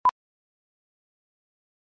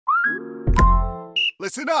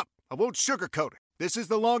Listen up. I won't sugarcoat it. This is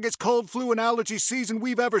the longest cold, flu, and allergy season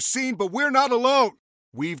we've ever seen, but we're not alone.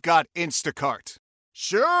 We've got Instacart.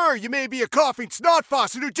 Sure, you may be a coughing snot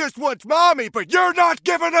faucet who just wants mommy, but you're not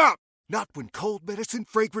giving up. Not when cold medicine,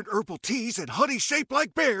 fragrant herbal teas, and honey shaped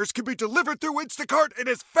like bears can be delivered through Instacart in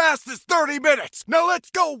as fast as 30 minutes. Now let's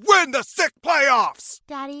go win the sick playoffs.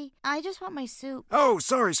 Daddy, I just want my soup. Oh,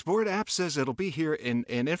 sorry, Sport. App says it'll be here in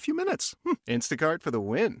a few minutes. Instacart for the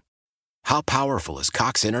win. How powerful is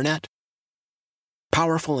Cox Internet?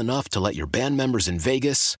 Powerful enough to let your band members in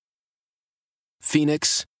Vegas,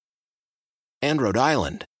 Phoenix, and Rhode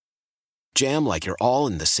Island jam like you're all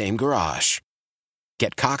in the same garage.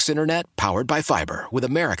 Get Cox Internet powered by fiber with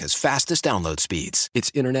America's fastest download speeds.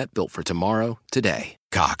 It's internet built for tomorrow, today.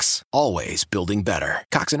 Cox, always building better.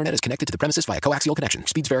 Cox Internet is connected to the premises via coaxial connection.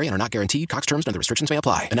 Speeds vary and are not guaranteed. Cox terms and other restrictions may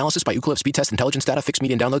apply. Analysis by Ookla Speed Test Intelligence Data. Fixed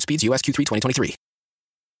median download speeds. US Q3 2023.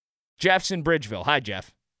 Jeff's in Bridgeville. Hi,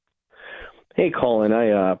 Jeff. Hey, Colin.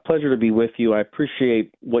 Pleasure to be with you. I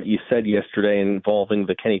appreciate what you said yesterday involving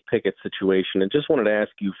the Kenny Pickett situation, and just wanted to ask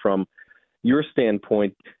you from your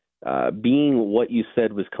standpoint, being what you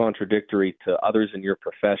said was contradictory to others in your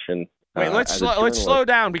profession. Wait, let's slow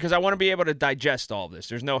down because I want to be able to digest all of this.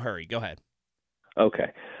 There's no hurry. Go ahead.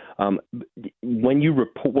 Okay. When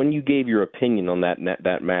you gave your opinion on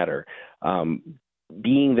that matter,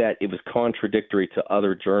 being that it was contradictory to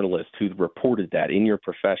other journalists who reported that in your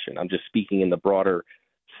profession, I'm just speaking in the broader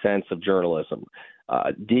sense of journalism.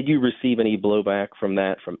 Did you receive any blowback from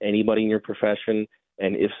that from anybody in your profession?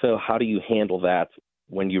 And if so, how do you handle that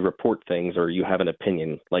when you report things or you have an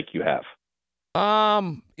opinion like you have?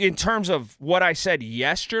 In terms of what I said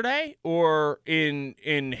yesterday or in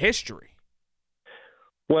history?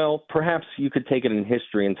 Well, perhaps you could take it in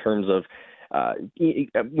history in terms of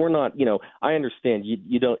we're not, I understand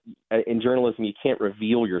you don't, in journalism, you can't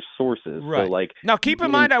reveal your sources. Right. So now, keep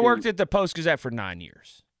in mind, I worked at the Post-Gazette for 9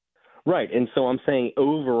 years. Right. And so I'm saying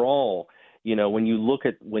overall, when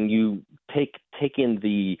you take in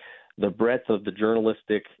the breadth of the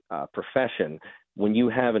journalistic profession, when you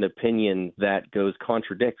have an opinion that goes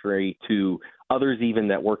contradictory to others even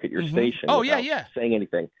that work at your station, saying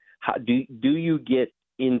anything, how do you get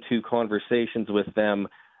into conversations with them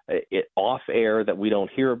off air that we don't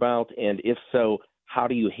hear about? And if so, how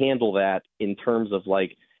do you handle that in terms of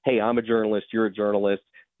like, hey, I'm a journalist, you're a journalist,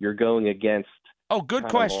 you're going against good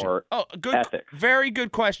question. Ethics. Very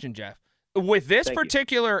good question, Jeff. With this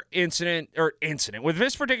particular with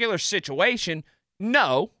this particular situation,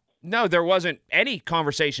 no, there wasn't any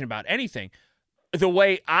conversation about anything. The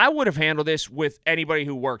way I would have handled this with anybody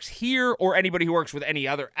who works here or anybody who works with any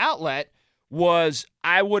other outlet was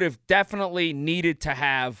I would have definitely needed to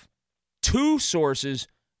have two sources,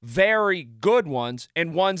 very good ones,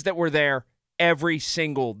 and ones that were there every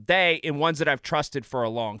single day and ones that I've trusted for a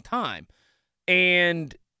long time.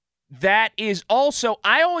 And that is also,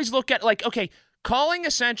 I always look at like, okay, calling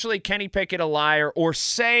essentially Kenny Pickett a liar or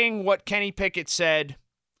saying what Kenny Pickett said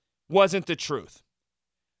wasn't the truth.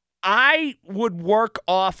 I would work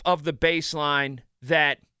off of the baseline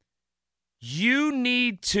that you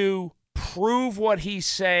need to prove what he's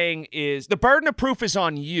saying is, the burden of proof is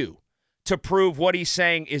on you to prove what he's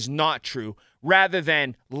saying is not true, rather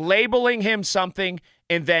than labeling him something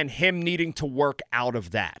and then him needing to work out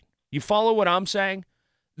of that. You follow what I'm saying?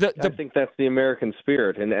 I think that's the American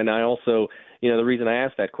spirit. And I also, the reason I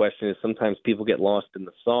ask that question is sometimes people get lost in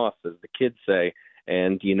the sauce, as the kids say,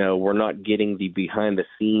 and, we're not getting the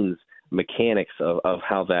behind-the-scenes mechanics of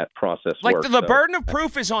how that process works. Like the burden of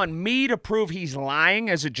proof is on me to prove he's lying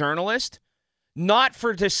as a journalist, not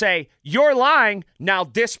to say, you're lying, now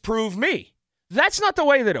disprove me. That's not the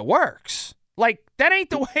way that it works. Like, that ain't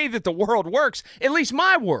the way that the world works, at least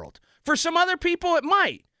my world. For some other people, it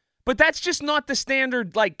might. But that's just not the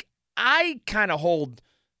standard, like, I kind of hold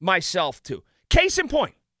myself to. Case in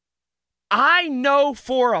point, I know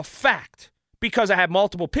for a fact, because I have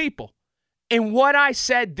multiple people, in what I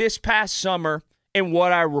said this past summer, and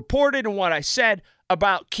what I reported and what I said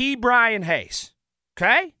about Key Brian Hayes,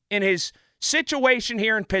 okay, in his situation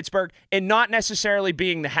here in Pittsburgh and not necessarily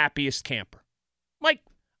being the happiest camper. Like,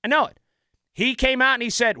 I know it. He came out and he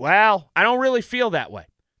said, well, I don't really feel that way.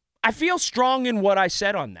 I feel strong in what I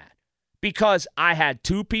said on that because I had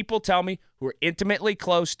two people tell me who are intimately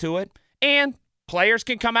close to it, and players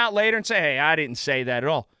can come out later and say, hey, I didn't say that at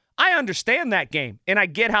all. I understand that game, and I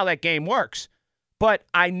get how that game works, but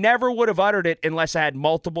I never would have uttered it unless I had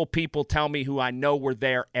multiple people tell me who I know were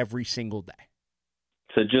there every single day.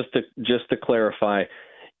 So just to clarify,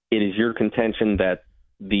 it is your contention that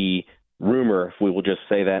the rumor, if we will just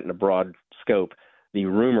say that in a broad scope, the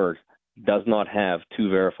rumor does not have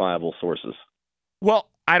two verifiable sources. Well,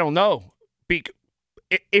 I don't know.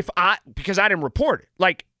 Because I didn't report it.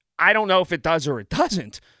 Like, I don't know if it does or it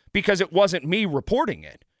doesn't because it wasn't me reporting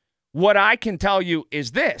it. What I can tell you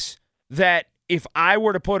is this, that if I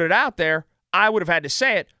were to put it out there, I would have had to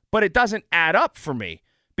say it, but it doesn't add up for me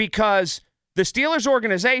because the Steelers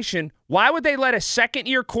organization, why would they let a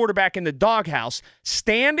second-year quarterback in the doghouse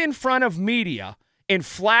stand in front of media and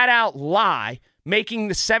flat out lie, making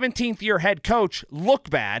the 17th-year head coach look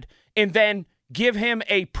bad, and then give him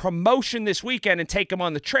a promotion this weekend and take him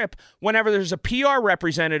on the trip whenever there's a PR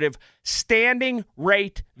representative standing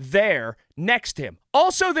right there next to him?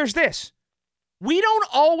 Also, there's this. We don't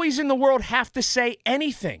always in the world have to say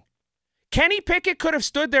anything. Kenny Pickett could have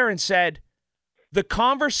stood there and said, the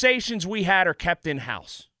conversations we had are kept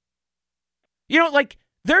in-house. You know, like,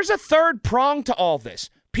 there's a third prong to all this.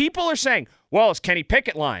 People are saying, well, is Kenny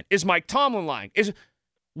Pickett lying? Is Mike Tomlin lying?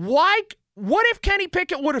 What if Kenny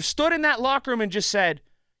Pickett would have stood in that locker room and just said,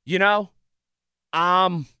 you know,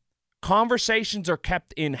 conversations are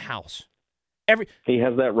kept in-house. He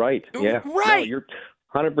has that right. Yeah. Right. No, you're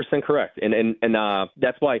 100% correct. And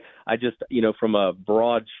that's why I just, from a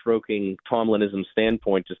broad stroking Tomlinism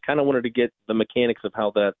standpoint, just kind of wanted to get the mechanics of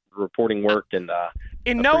how that reporting worked. And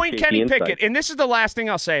in knowing Kenny Pickett, and this is the last thing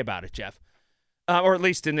I'll say about it, Jeff, or at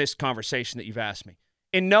least in this conversation that you've asked me.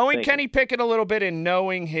 In knowing Kenny Pickett a little bit and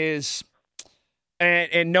knowing his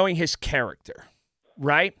character,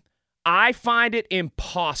 right? I find it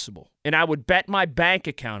impossible, and I would bet my bank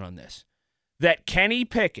account on this, that Kenny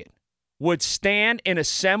Pickett would stand and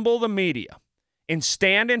assemble the media and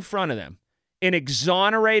stand in front of them and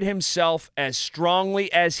exonerate himself as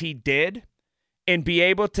strongly as he did and be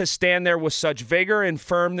able to stand there with such vigor and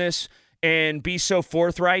firmness and be so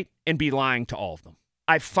forthright and be lying to all of them.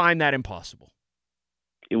 I find that impossible.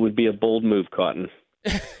 It would be a bold move, Cotton.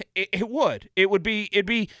 It would. It'd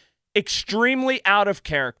be extremely out of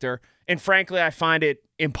character, and frankly, I find it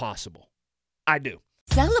impossible. I do.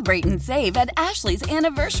 Celebrate and save at Ashley's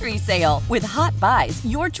Anniversary Sale. With Hot Buys,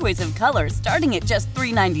 your choice of colors starting at just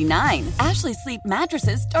 $3.99. Ashley Sleep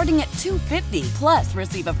mattresses starting at $2.50. Plus,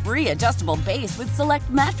 receive a free adjustable base with select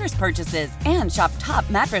mattress purchases. And shop top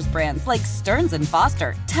mattress brands like Stearns &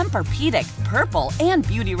 Foster, Tempur-Pedic, Purple, and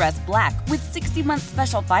Beautyrest Black with 60-month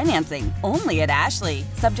special financing. Only at Ashley.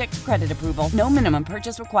 Subject to credit approval. No minimum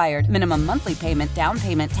purchase required. Minimum monthly payment, down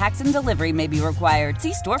payment, tax, and delivery may be required.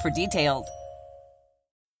 See store for details.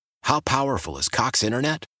 How powerful is Cox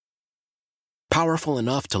Internet? Powerful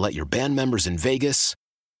enough to let your band members in Vegas,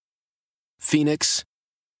 Phoenix,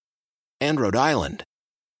 and Rhode Island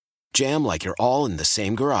jam like you're all in the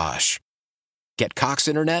same garage. Get Cox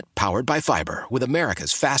Internet powered by fiber with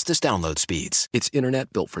America's fastest download speeds. It's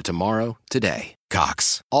internet built for tomorrow, today.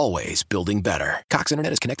 Cox, always building better. Cox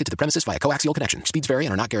Internet is connected to the premises via coaxial connection. Speeds vary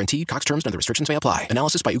and are not guaranteed. Cox terms and other restrictions may apply.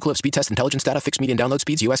 Analysis by Ookla Speed Test Intelligence Data. Fixed median download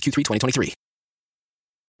speeds. US Q3 2023.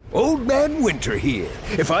 Old Man Winter here.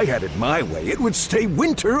 If I had it my way, it would stay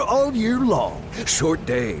winter all year long. Short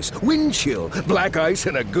days, wind chill, black ice,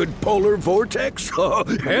 and a good polar vortex. Oh,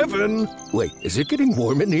 heaven. Wait, is it getting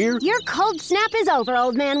warm in here? Your cold snap is over,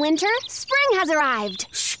 Old Man Winter. Spring has arrived.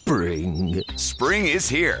 Spring. Spring is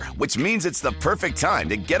here, which means it's the perfect time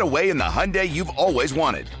to get away in the Hyundai you've always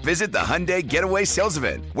wanted. Visit the Hyundai Getaway Sales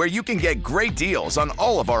Event, where you can get great deals on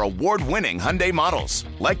all of our award-winning Hyundai models,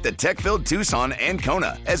 like the tech-filled Tucson and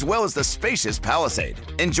Kona, as well as the spacious Palisade.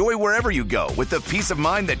 Enjoy wherever you go with the peace of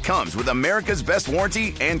mind that comes with America's best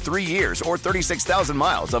warranty and 3 years or 36,000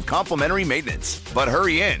 miles of complimentary maintenance. But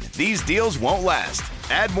hurry in, these deals won't last.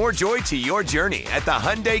 Add more joy to your journey at the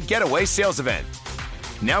Hyundai Getaway Sales Event.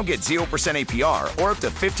 Now get 0% APR or up to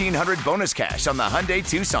 $1,500 bonus cash on the Hyundai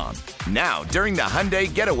Tucson. Now, during the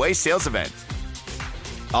Hyundai Getaway Sales Event.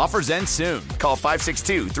 Offers end soon. Call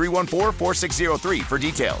 562-314-4603 for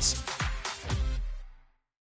details.